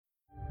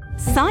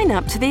Sign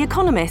up to The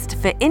Economist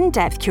for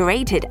in-depth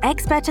curated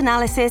expert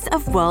analysis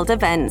of world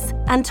events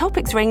and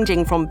topics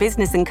ranging from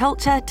business and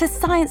culture to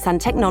science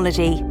and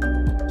technology.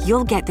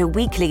 You'll get the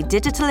weekly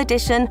digital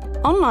edition,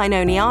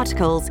 online-only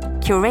articles,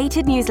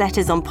 curated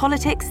newsletters on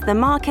politics, the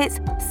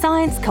markets,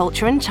 science,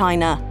 culture and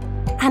China,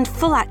 and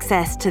full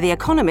access to The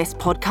Economist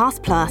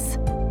Podcast Plus.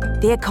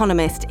 The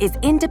Economist is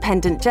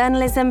independent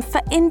journalism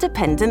for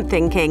independent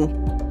thinking.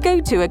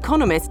 Go to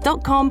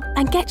economist.com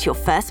and get your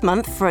first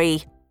month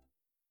free.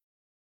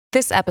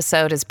 This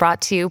episode is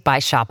brought to you by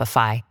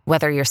Shopify.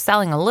 Whether you're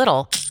selling a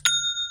little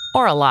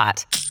or a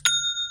lot,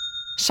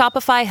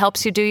 Shopify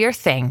helps you do your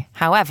thing,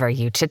 however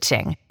you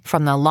cha-ching.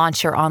 From the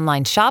launch your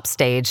online shop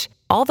stage,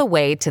 all the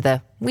way to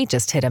the we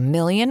just hit 1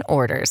 million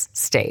orders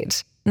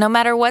stage. No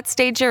matter what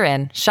stage you're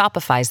in,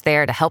 Shopify's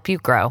there to help you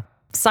grow.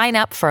 Sign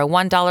up for a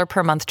 $1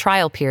 per month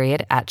trial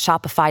period at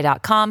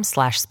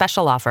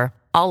shopify.com/special offer,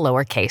 all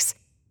lowercase.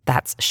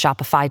 That's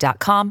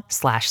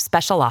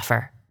shopify.com/special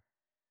offer.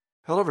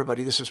 Hello,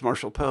 everybody. This is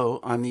Marshall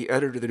Poe. I'm the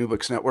editor of the New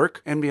Books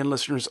Network. NBN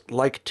listeners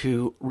like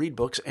to read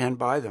books and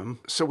buy them.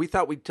 So we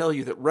thought we'd tell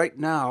you that right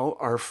now,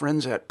 our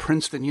friends at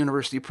Princeton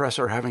University Press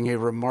are having a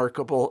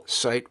remarkable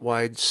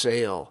site-wide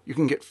sale. You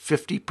can get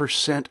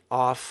 50%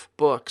 off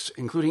books,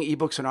 including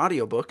ebooks and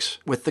audiobooks,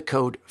 with the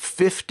code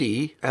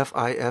 50,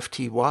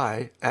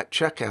 F-I-F-T-Y, at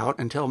checkout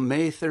until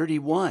May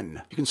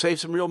 31. You can save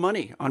some real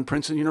money on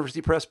Princeton University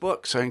Press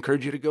books. I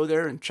encourage you to go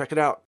there and check it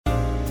out.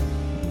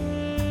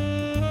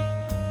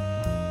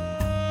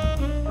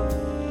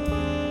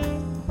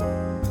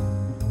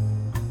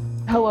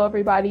 Hello,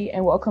 everybody,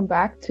 and welcome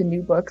back to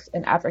New Books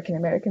in African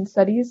American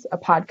Studies, a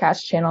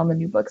podcast channel on the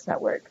New Books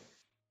Network.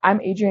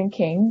 I'm Adrienne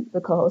King, the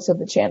co-host of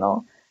the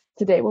channel.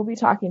 Today, we'll be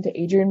talking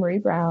to Adrienne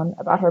Maree Brown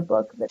about her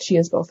book that she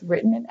has both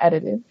written and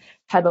edited,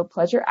 titled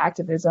Pleasure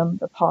Activism,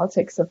 The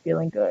Politics of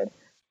Feeling Good.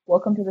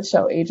 Welcome to the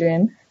show,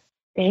 Adrienne.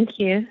 Thank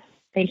you.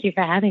 Thank you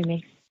for having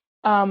me.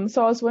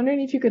 So I was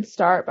wondering if you could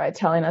start by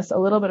telling us a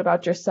little bit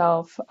about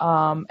yourself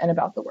and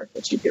about the work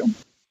that you do.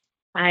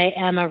 I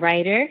am a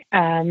writer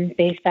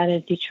based out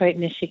of Detroit,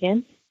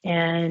 Michigan,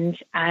 and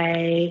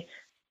I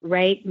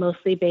write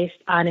mostly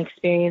based on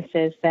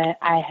experiences that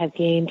I have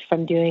gained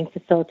from doing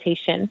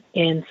facilitation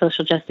in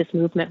social justice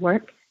movement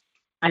work.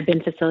 I've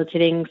been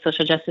facilitating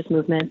social justice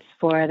movements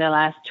for the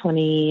last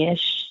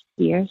 20-ish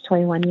years,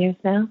 21 years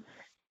now,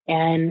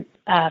 and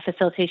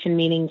facilitation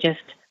meaning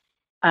just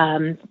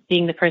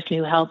being the person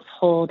who helps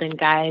hold and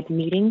guide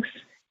meetings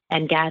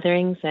and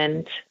gatherings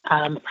and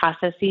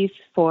processes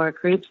for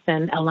groups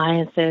and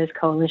alliances,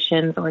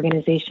 coalitions,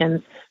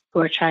 organizations who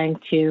are trying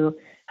to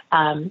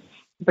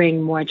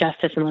bring more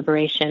justice and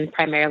liberation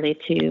primarily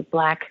to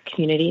Black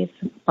communities,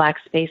 Black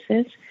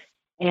spaces.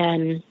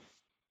 And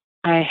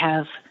I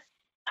have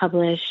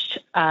published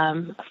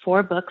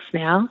 4 books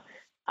now,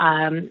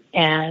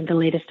 and the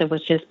latest of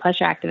which is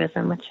Pleasure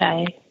Activism, which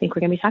I think we're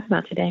going to be talking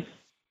about today.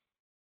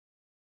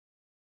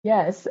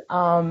 Yes,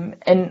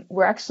 and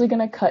we're actually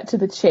going to cut to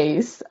the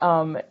chase.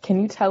 Can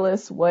you tell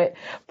us what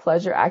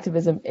pleasure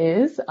activism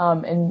is,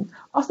 and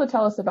also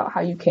tell us about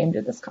how you came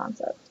to this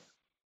concept?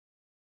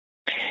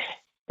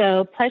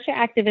 So pleasure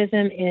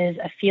activism is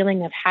a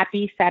feeling of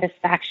happy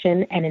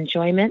satisfaction and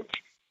enjoyment,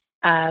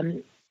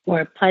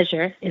 or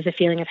pleasure is a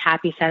feeling of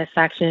happy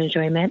satisfaction and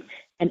enjoyment,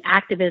 and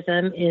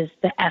activism is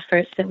the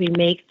efforts that we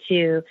make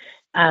to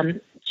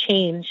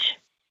change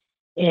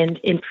and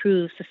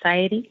improve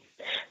society.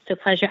 So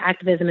pleasure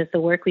activism is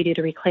the work we do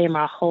to reclaim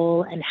our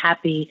whole and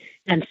happy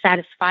and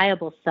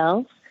satisfiable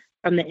selves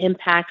from the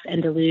impacts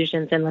and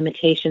delusions and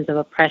limitations of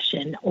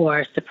oppression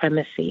or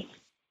supremacy.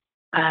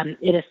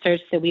 It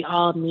asserts that we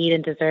all need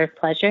and deserve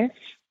pleasure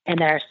and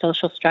that our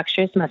social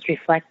structures must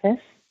reflect this.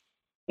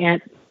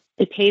 And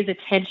it pays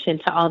attention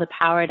to all the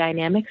power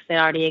dynamics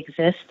that already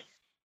exist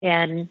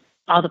and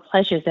all the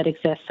pleasures that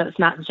exist. So it's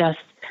not just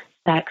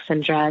sex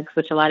and drugs,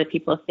 which a lot of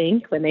people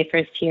think when they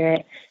first hear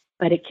it,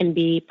 but it can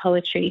be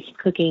poetry,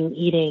 cooking,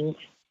 eating,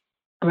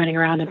 running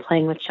around and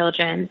playing with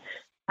children,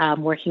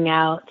 working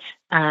out,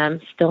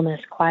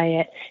 stillness,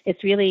 quiet.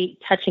 It's really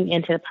touching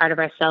into the part of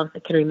ourselves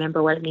that can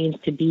remember what it means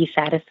to be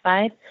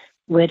satisfied,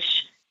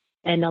 which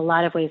in a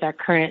lot of ways our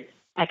current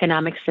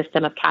economic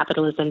system of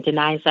capitalism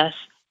denies us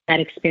that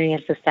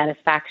experience of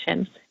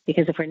satisfaction.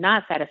 Because if we're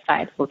not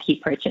satisfied, we'll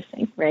keep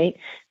purchasing, right?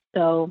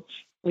 So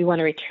we want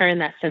to return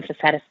that sense of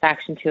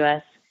satisfaction to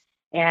us.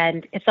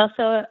 And it's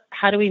also,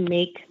 how do we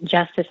make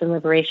justice and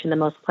liberation the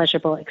most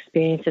pleasurable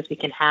experiences we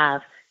can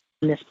have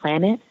on this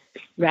planet,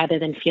 rather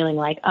than feeling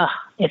like, oh,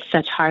 it's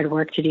such hard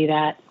work to do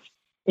that.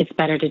 It's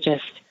better to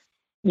just,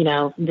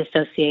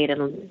 dissociate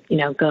and,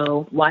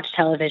 go watch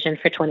television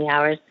for 20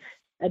 hours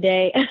a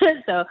day.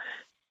 So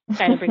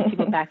trying to bring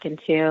people back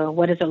into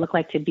what does it look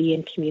like to be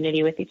in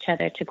community with each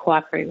other, to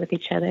cooperate with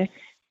each other.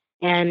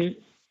 And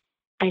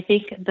I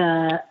think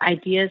the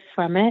ideas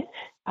from it,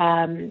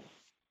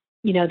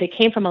 they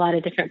came from a lot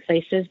of different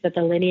places, but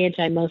the lineage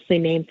I mostly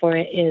name for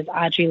it is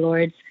Audre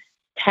Lorde's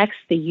text,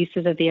 The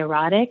Uses of the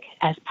Erotic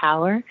as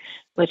Power,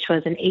 which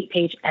was an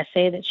 8-page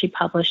essay that she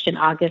published in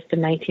August of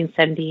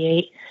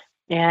 1978.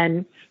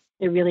 And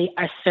it really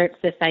asserts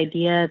this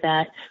idea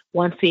that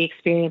once we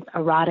experience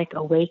erotic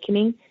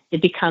awakening,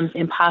 it becomes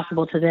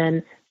impossible to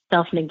then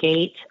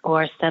self-negate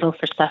or settle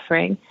for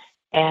suffering.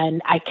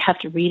 And I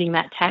kept reading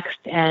that text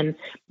and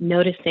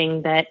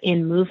noticing that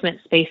in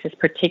movement spaces,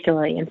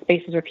 particularly in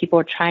spaces where people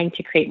were trying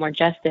to create more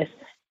justice,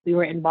 we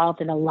were involved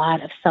in a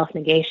lot of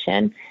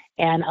self-negation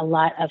and a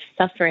lot of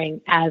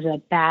suffering as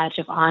a badge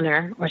of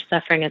honor or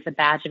suffering as a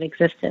badge of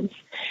existence.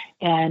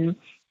 And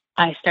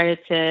I started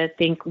to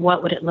think,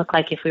 what would it look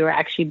like if we were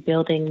actually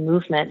building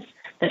movements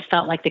that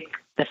felt like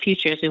the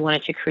futures we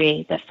wanted to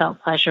create, that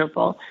felt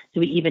pleasurable? Do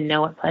we even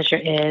know what pleasure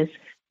is?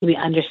 Do we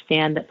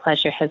understand that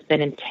pleasure has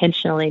been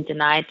intentionally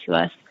denied to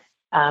us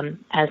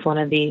as one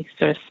of the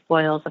sort of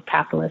spoils of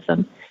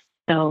capitalism?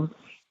 So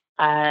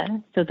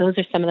those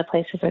are some of the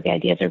places where the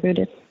ideas are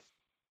rooted.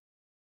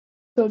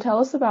 So tell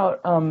us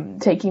about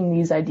taking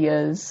these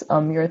ideas,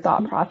 your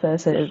thought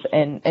processes,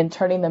 and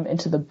turning them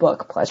into the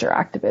book, Pleasure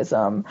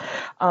Activism.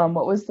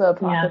 What was the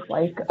process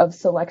like of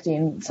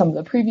selecting some of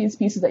the previous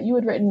pieces that you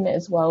had written,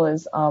 as well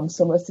as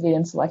soliciting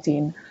and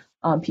selecting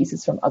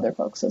pieces from other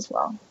folks as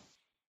well?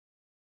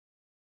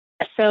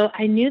 So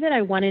I knew that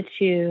I wanted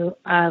to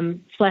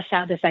flesh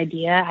out this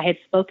idea. I had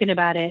spoken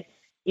about it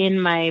in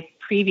my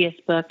previous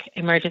book,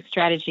 Emergent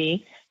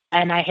Strategy,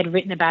 and I had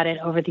written about it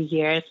over the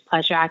years,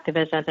 Pleasure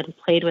Activism, and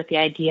played with the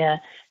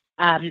idea.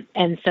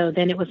 And so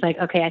then it was like,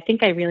 okay, I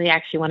think I really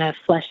actually want to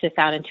flesh this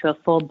out into a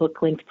full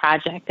book-length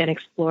project and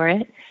explore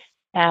it.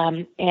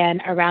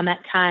 And around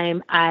that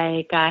time,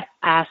 I got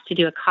asked to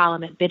do a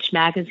column at Bitch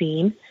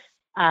Magazine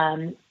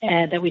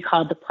that we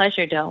called The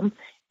Pleasure Dome.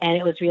 And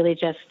it was really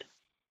just,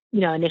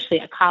 initially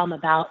a column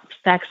about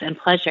sex and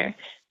pleasure.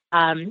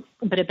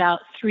 But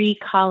about 3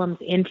 columns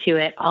into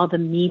it, all the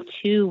Me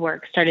Too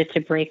work started to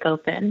break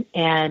open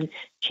and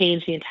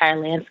change the entire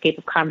landscape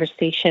of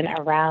conversation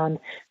around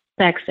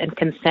sex and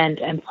consent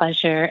and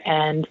pleasure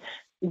and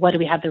what do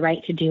we have the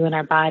right to do in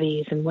our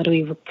bodies and what do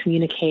we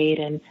communicate.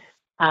 And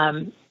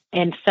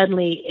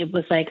suddenly it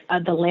was like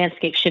the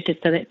landscape shifted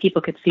so that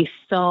people could see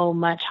so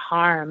much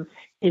harm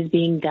is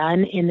being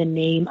done in the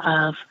name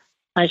of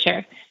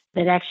pleasure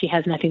that actually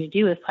has nothing to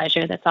do with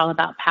pleasure. That's all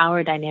about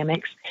power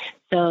dynamics.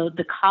 So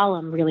the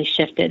column really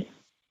shifted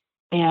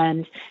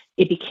and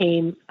it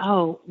became,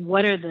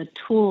 what are the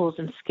tools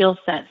and skill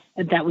sets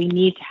that we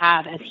need to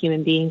have as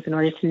human beings in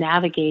order to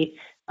navigate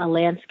a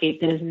landscape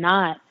that is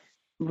not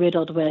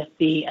riddled with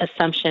the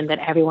assumption that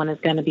everyone is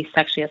going to be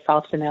sexually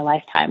assaulted in their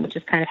lifetime, which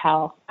is kind of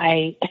how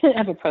I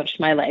have approached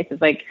my life. It's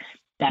like,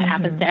 that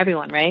happens to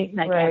everyone, right?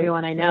 Like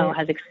everyone I know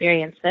has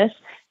experienced this.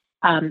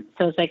 So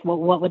it's like, well,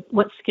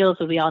 what skills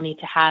would we all need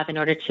to have in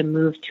order to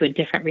move to a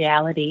different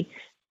reality?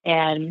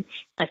 And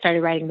I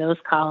started writing those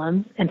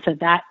columns. And so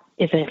that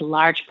is a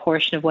large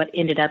portion of what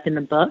ended up in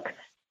the book.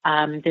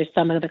 There's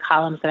some of the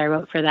columns that I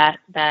wrote for that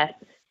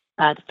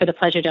for the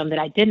Pleasure Dome that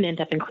I didn't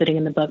end up including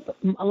in the book,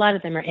 but a lot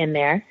of them are in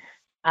there.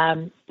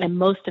 And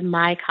most of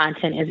my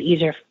content is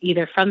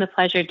either from the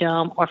Pleasure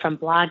Dome or from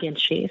blog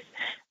entries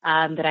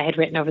that I had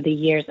written over the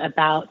years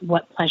about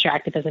what pleasure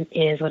activism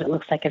is, what it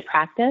looks like in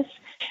practice.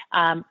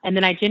 And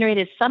then I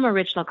generated some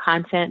original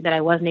content that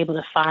I wasn't able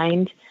to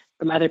find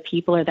from other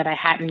people or that I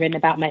hadn't written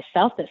about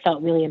myself that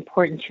felt really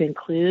important to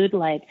include,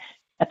 like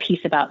a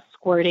piece about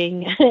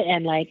squirting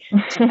and like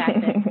the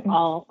fact that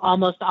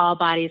almost all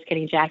bodies can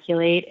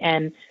ejaculate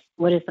and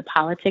what is the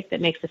politic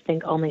that makes us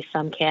think only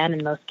some can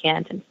and most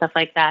can't and stuff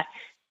like that.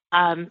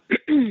 And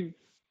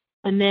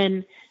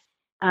then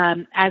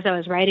as I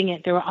was writing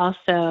it, there were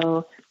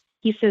also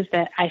pieces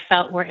that I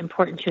felt were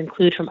important to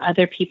include from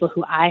other people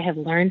who I have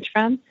learned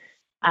from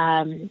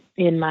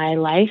in my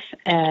life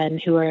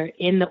and who are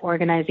in the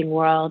organizing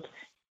world,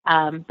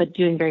 but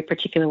doing very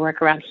particular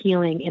work around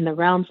healing in the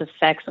realms of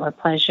sex or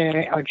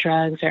pleasure or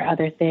drugs or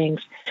other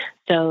things.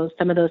 So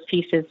some of those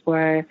pieces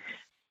were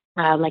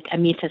like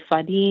Amita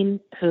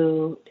Swadin,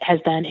 who has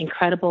done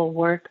incredible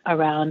work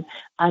around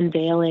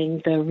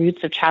unveiling the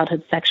roots of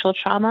childhood sexual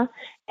trauma.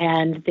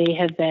 And they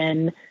have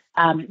been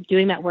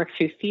doing that work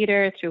through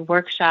theater, through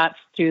workshops,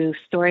 through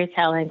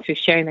storytelling, through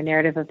sharing the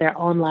narrative of their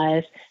own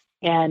lives,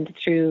 and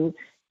through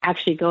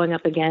actually going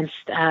up against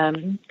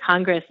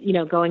Congress,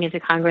 going into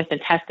Congress and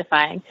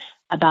testifying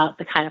about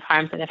the kind of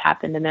harms that have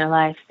happened in their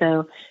life.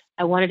 So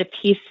I wanted a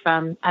piece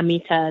from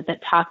Amita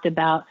that talked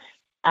about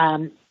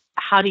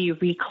how do you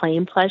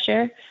reclaim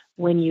pleasure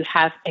when you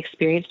have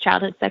experienced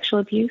childhood sexual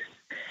abuse.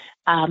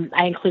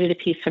 I included a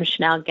piece from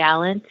Chanel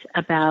Gallant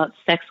about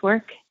sex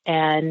work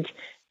and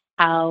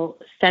how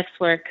sex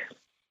work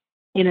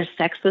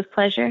intersects with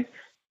pleasure,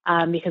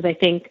 because I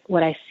think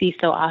what I see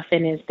so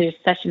often is there's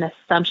such an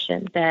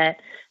assumption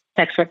that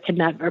sex work could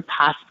never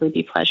possibly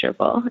be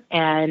pleasurable,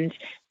 and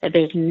that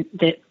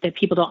that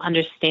people don't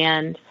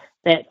understand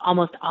that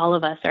almost all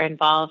of us are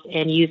involved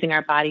in using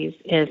our bodies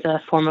as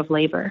a form of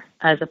labor,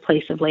 as a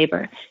place of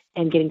labor,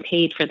 and getting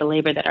paid for the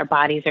labor that our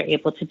bodies are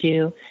able to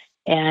do.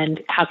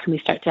 And how can we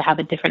start to have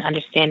a different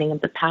understanding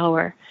of the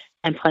power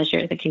and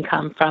pleasure that can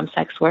come from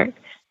sex work?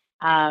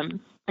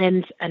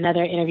 And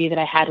another interview that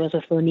I had was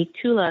with Monique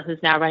Tula,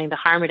 who's now running the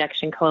Harm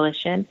Reduction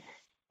Coalition.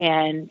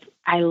 And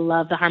I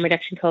love the Harm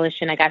Reduction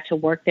Coalition. I got to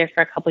work there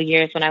for a couple of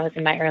years when I was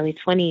in my early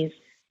 20s.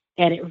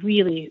 And it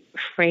really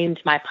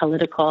framed my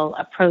political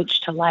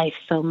approach to life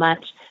so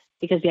much,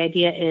 because the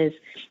idea is,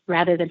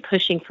 rather than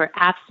pushing for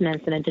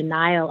abstinence and a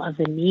denial of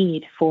the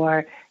need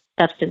for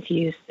substance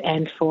use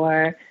and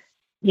for,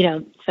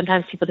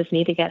 sometimes people just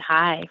need to get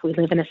high. We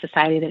live in a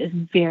society that is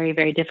very,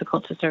 very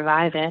difficult to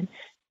survive in,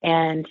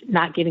 and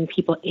not giving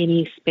people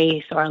any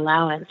space or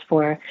allowance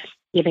for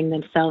giving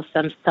themselves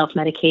some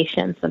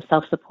self-medication, some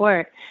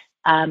self-support.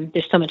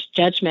 There's so much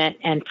judgment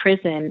and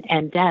prison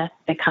and death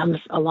that comes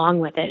along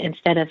with it,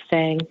 instead of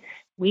saying,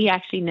 we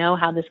actually know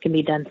how this can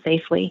be done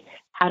safely.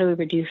 How do we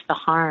reduce the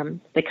harm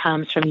that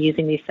comes from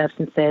using these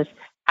substances?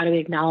 How do we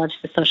acknowledge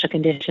the social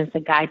conditions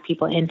that guide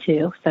people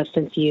into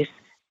substance use,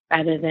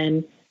 rather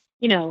than,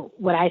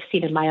 what I've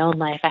seen in my own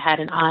life? I had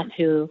an aunt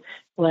who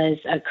was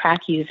a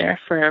crack user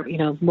for,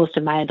 most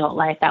of my adult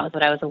life. That was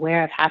what I was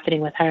aware of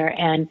happening with her.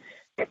 And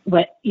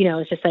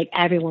it's just like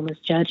everyone was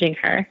judging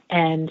her,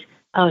 and,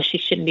 oh, she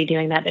shouldn't be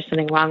doing that. There's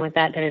something wrong with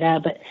that,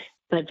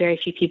 But very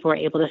few people were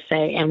able to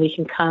say, and we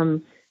can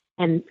come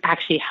and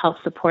actually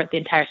help support the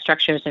entire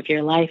structures of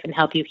your life and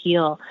help you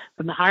heal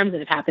from the harms that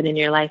have happened in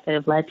your life that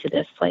have led to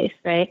this place,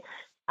 right?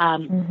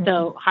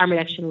 So harm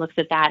reduction looks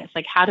at that. It's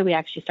like, how do we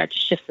actually start to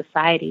shift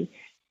society,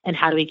 and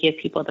how do we give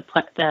people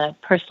the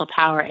personal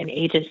power and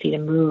agency to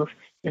move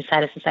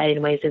inside of society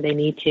in ways that they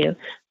need to?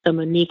 So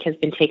Monique has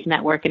been taking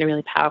that work in a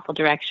really powerful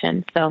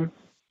direction. So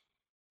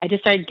I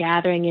just started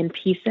gathering in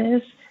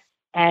pieces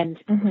and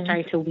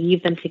starting to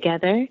weave them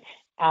together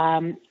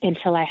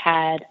until I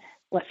had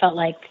what felt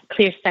like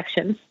clear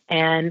sections.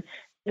 And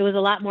it was a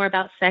lot more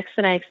about sex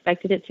than I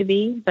expected it to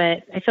be,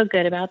 but I feel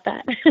good about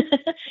that.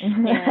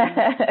 And,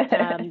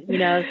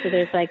 so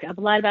there's like a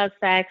lot about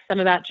sex, some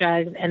about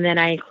drugs, and then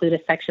I include a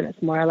section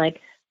that's more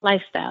like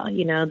lifestyle,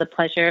 the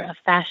pleasure of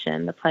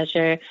fashion, the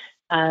pleasure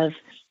of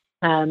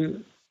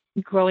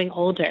growing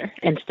older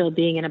and still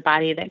being in a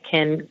body that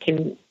can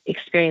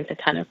experience a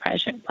ton of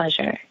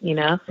pleasure,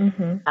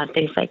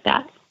 things like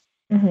that.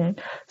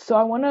 So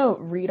I want to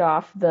read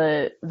off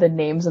the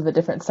names of the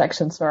different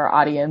sections for our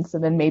audience,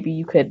 and then maybe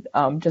you could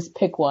just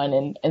pick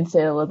one and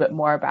say a little bit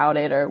more about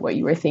it or what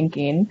you were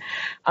thinking.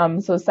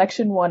 So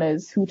section 1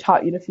 is Who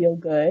Taught You to Feel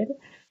Good?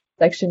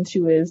 Section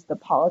 2 is The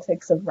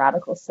Politics of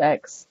Radical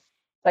Sex.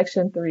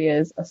 Section 3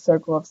 is A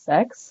Circle of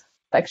Sex.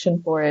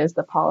 Section 4 is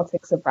The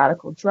Politics of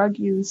Radical Drug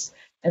Use.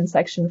 And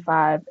Section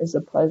 5 is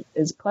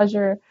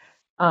Pleasure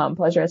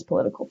as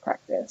Political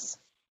Practice.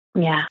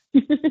 Yeah.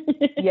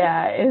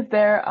 Yeah. Is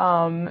there,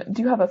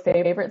 do you have a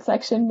favorite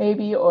section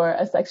maybe, or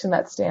a section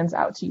that stands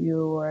out to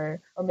you,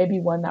 or maybe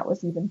one that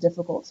was even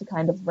difficult to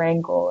kind of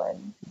wrangle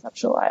and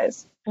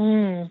conceptualize?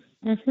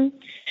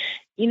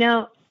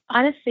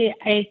 Honestly,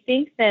 I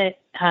think that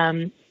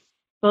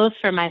both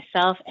for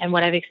myself and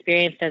what I've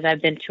experienced as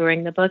I've been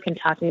touring the book and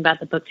talking about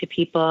the book to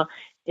people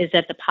is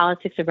that the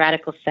Politics of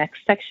Radical Sex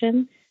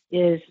section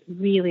is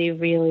really,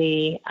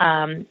 really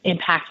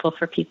impactful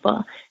for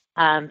people.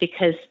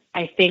 Because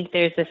I think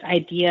there's this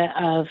idea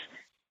of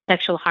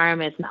sexual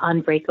harm as an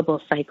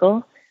unbreakable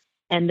cycle.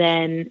 And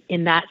then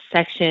in that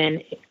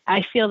section,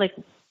 I feel like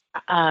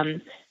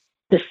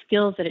the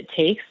skills that it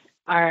takes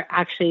are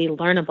actually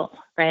learnable,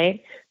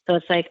 right? So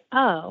it's like,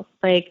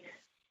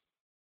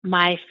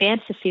 my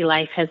fantasy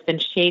life has been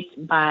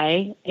shaped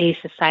by a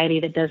society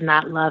that does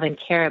not love and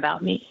care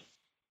about me.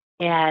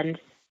 And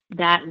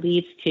that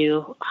leads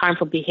to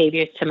harmful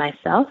behaviors to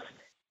myself,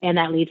 and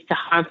that leads to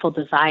harmful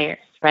desires,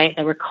 right?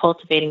 That we're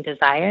cultivating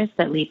desires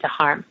that lead to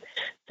harm.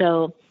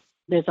 So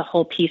there's a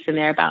whole piece in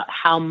there about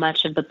how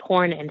much of the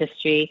porn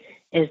industry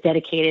is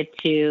dedicated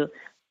to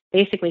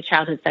basically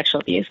childhood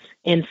sexual abuse,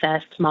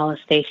 incest,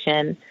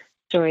 molestation,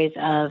 stories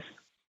of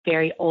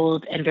very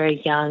old and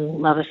very young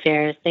love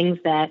affairs, things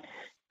that,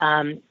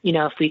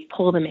 if we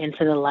pull them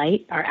into the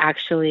light, are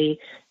actually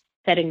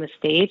setting the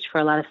stage for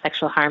a lot of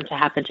sexual harm to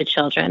happen to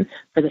children,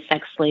 for the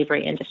sex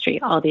slavery industry,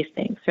 all these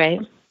things,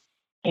 right?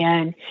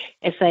 And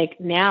it's like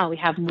now we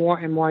have more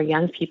and more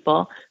young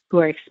people who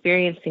are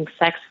experiencing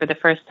sex for the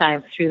first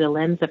time through the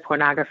lens of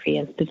pornography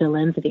and through the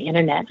lens of the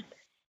internet.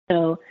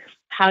 So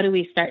how do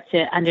we start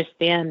to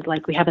understand,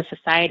 like, we have a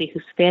society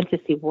whose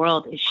fantasy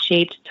world is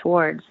shaped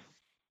towards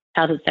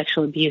childhood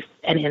sexual abuse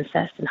and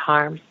incest and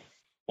harm?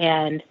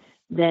 And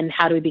then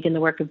how do we begin the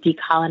work of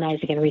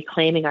decolonizing and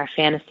reclaiming our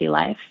fantasy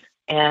life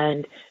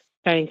and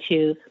starting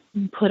to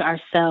put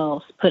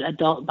ourselves, put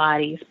adult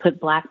bodies, put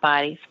Black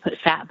bodies, put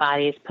fat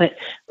bodies, put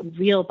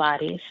real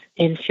bodies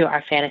into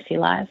our fantasy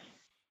lives?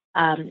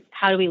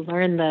 How do we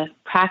learn the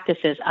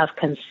practices of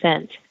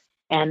consent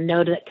and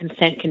know that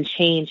consent can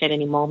change at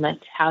any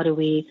moment? How do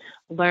we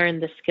learn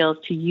the skills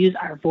to use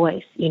our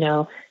voice?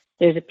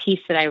 There's a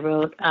piece that I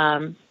wrote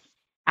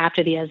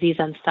after the Aziz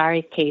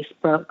Ansari case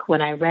broke,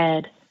 when I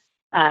read,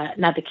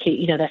 not the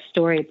case, that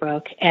story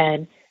broke.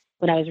 And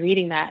when I was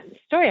reading that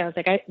story, I was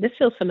like, this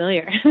feels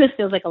familiar. This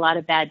feels like a lot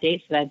of bad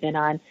dates that I've been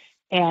on.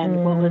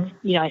 And what was,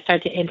 I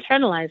started to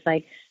internalize,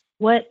 like,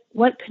 what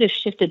could have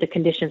shifted the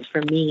conditions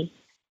for me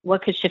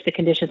what could shift the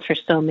conditions for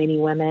so many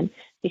women?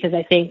 Because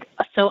I think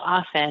so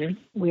often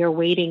we are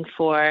waiting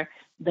for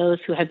those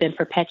who have been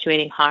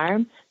perpetuating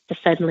harm to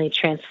suddenly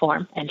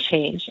transform and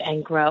change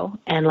and grow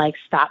and like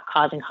stop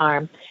causing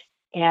harm.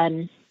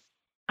 And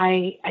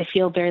I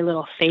feel very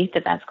little faith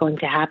that that's going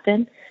to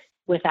happen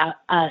without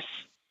us,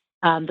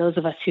 those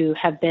of us who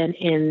have been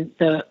in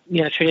the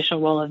traditional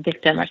role of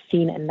victim or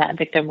seen in that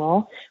victim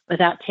role,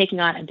 without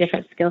taking on a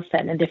different skill set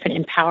and a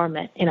different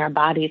empowerment in our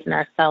bodies and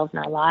ourselves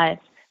and our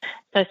lives.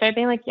 So I started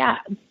being like,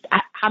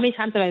 how many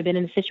times have I been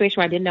in a situation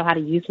where I didn't know how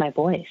to use my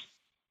voice,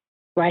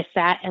 where I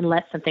sat and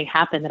let something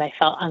happen that I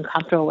felt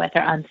uncomfortable with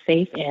or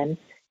unsafe in,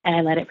 and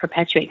I let it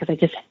perpetuate because I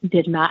just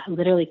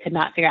literally could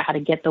not figure out how to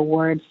get the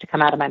words to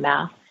come out of my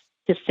mouth,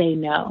 to say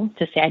no,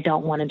 to say I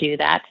don't want to do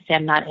that, to say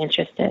I'm not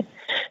interested.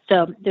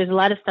 So there's a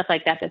lot of stuff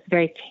like that that's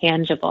very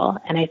tangible,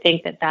 and I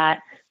think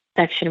that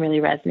section really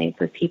resonates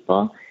with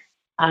people.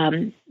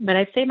 But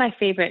I'd say my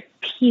favorite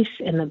piece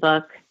in the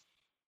book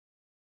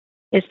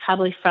is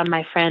probably from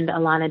my friend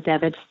Alana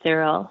David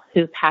Cyril,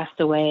 who passed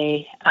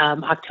away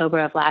October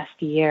of last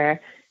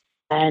year.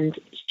 And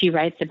she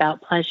writes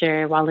about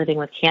pleasure while living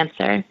with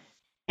cancer.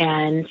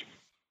 And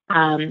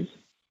I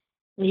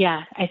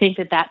think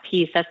that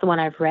piece, that's the one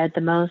I've read the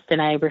most and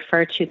I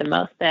refer to the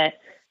most, that,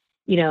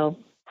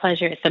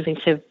 pleasure is something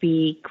to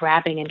be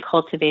grabbing and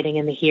cultivating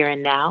in the here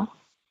and now.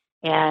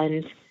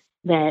 And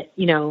that,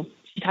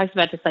 she talks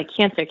about just like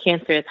cancer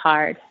is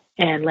hard,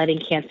 and letting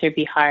cancer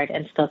be hard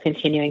and still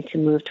continuing to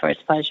move towards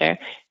pleasure.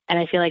 And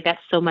I feel like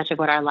that's so much of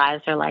what our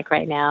lives are like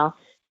right now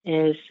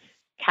is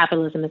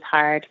capitalism is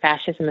hard,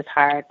 fascism is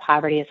hard,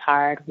 poverty is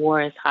hard,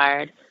 war is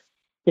hard,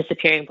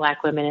 disappearing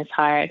Black women is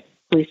hard,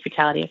 police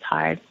brutality is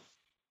hard.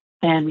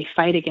 And we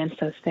fight against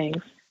those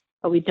things,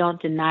 but we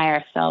don't deny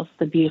ourselves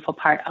the beautiful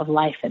part of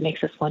life that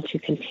makes us want to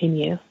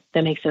continue,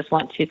 that makes us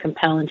want to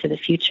compel into the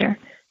future.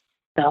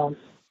 So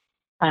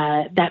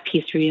that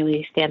piece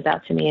really stands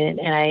out to me,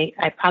 and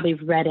I probably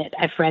read it.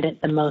 I've read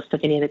it the most of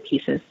any of the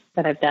pieces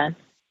that I've done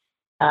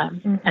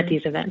at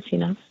these events,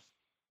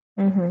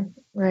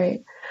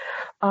 Right.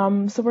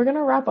 So we're going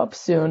to wrap up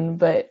soon,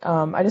 but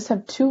I just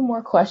have two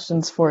more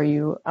questions for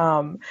you.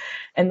 And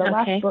the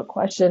last book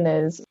question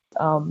is,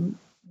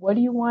 what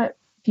do you want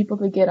people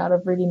to get out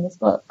of reading this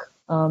book?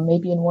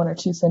 Maybe in one or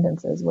two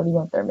sentences, what do you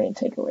want their main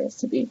takeaways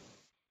to be?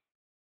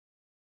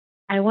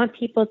 I want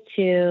people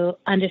to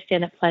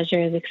understand that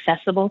pleasure is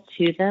accessible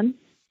to them,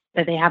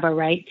 that they have a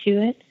right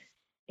to it,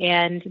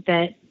 and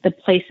that the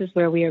places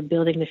where we are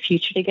building the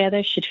future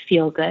together should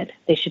feel good.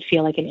 They should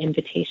feel like an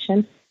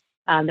invitation,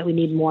 that we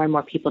need more and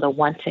more people to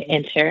want to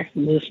enter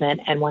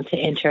movement and want to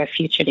enter a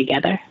future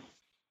together.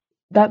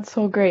 That's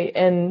so great.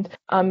 And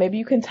maybe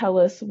you can tell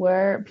us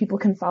where people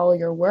can follow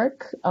your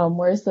work.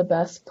 Where's the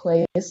best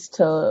place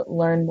to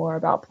learn more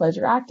about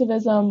pleasure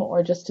activism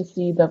or just to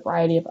see the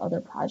variety of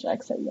other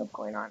projects that you have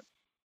going on?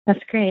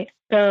 That's great.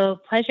 So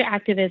Pleasure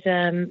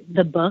Activism,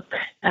 the book,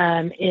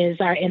 is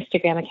our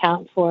Instagram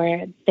account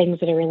for things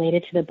that are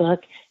related to the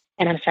book.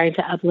 And I'm starting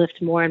to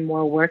uplift more and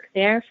more work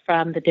there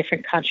from the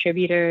different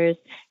contributors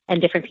and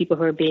different people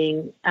who are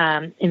being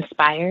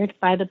inspired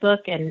by the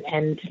book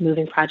and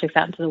moving projects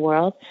out into the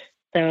world.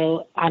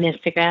 So on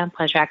Instagram,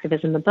 Pleasure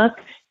Activism, the book.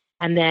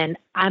 And then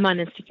I'm on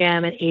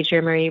Instagram at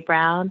Adrienne Maree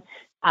Brown.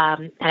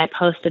 And I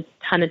post a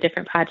ton of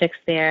different projects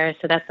there.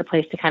 So that's the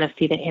place to kind of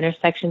see the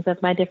intersections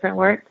of my different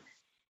work.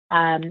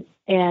 And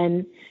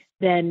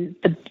then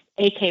the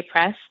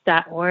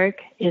akpress.org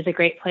is a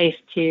great place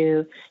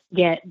to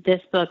get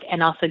this book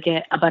and also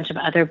get a bunch of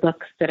other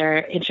books that are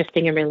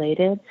interesting and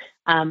related.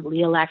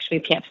 Leah Lakshmi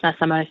Piepsna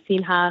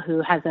Samarasinha,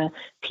 who has a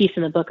piece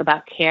in the book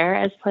about care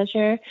as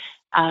pleasure,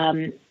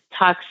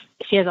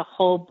 she has a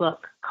whole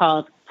book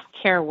called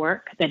Care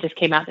Work that just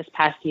came out this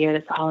past year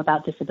that's all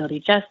about disability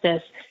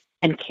justice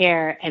and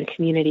care and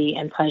community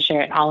and pleasure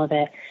and all of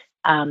it.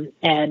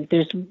 And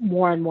there's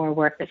more and more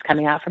work that's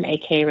coming out from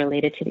AK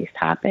related to these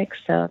topics.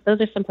 So those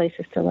are some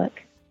places to look.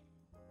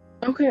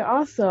 Okay,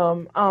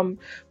 awesome.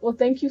 Well,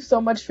 thank you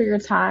so much for your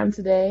time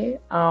today.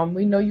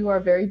 We know you are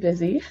very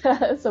busy,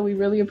 so we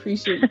really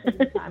appreciate you taking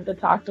the time to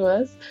talk to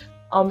us.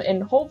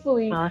 And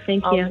hopefully,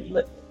 thank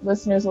you.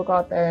 Listeners will go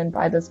out there and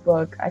buy this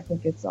book. I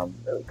think it's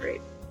really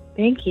great.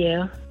 Thank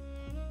you.